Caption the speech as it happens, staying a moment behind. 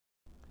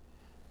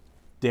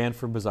Dan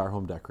from Bazaar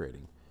Home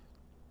Decorating.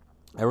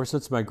 Ever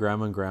since my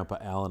grandma and grandpa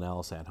Al and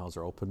Alice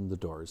Anhauser opened the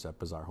doors at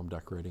Bazaar Home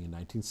Decorating in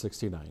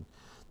 1969,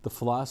 the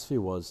philosophy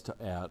was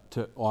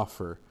to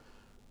offer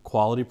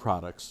quality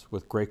products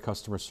with great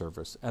customer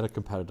service at a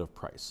competitive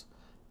price.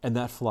 And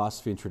that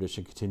philosophy and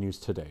tradition continues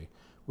today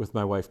with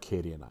my wife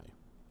Katie and I.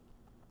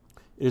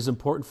 It is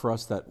important for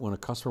us that when a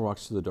customer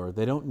walks through the door,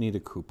 they don't need a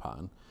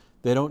coupon.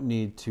 They don't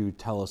need to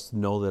tell us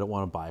no, they don't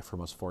want to buy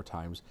from us 4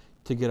 times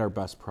to get our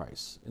best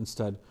price.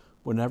 Instead,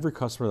 when every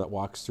customer that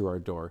walks through our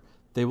door,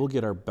 they will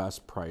get our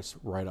best price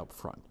right up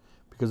front,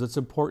 because it's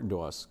important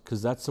to us,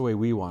 because that's the way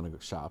we want to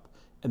shop,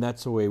 and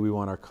that's the way we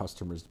want our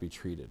customers to be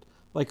treated.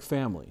 Like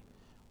family.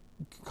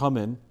 Come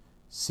in,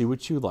 see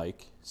what you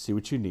like, see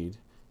what you need,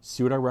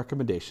 see what our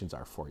recommendations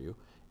are for you,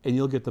 and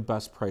you'll get the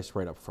best price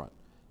right up front.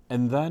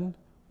 And then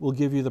we'll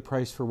give you the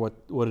price for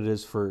what it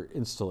is for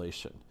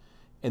installation.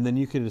 And then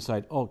you can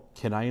decide, oh,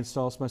 can I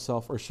install this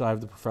myself, or should I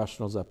have the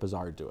professionals at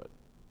Bazaar do it?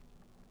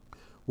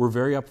 We're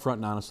very upfront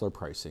and honest with our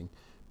pricing,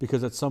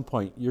 because at some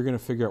point you're going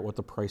to figure out what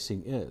the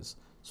pricing is.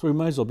 So we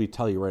might as well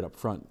tell you right up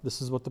front,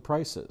 this is what the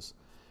price is.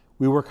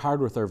 We work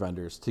hard with our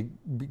vendors to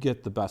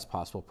get the best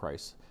possible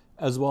price,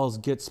 as well as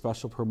get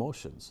special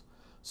promotions.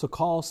 So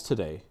call us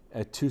today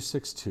at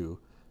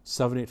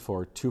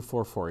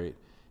 262-784-2448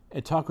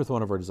 and talk with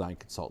one of our design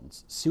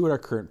consultants. See what our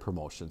current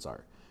promotions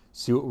are.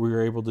 See what we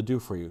were able to do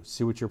for you.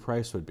 See what your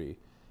price would be.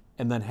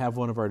 And then have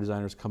one of our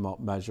designers come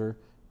out, measure,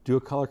 do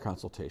a color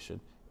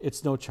consultation.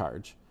 It's no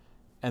charge.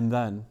 And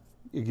then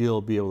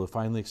you'll be able to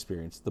finally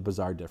experience the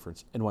Bazaar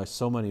difference and why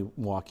so many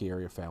Milwaukee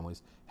area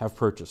families have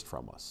purchased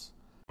from us.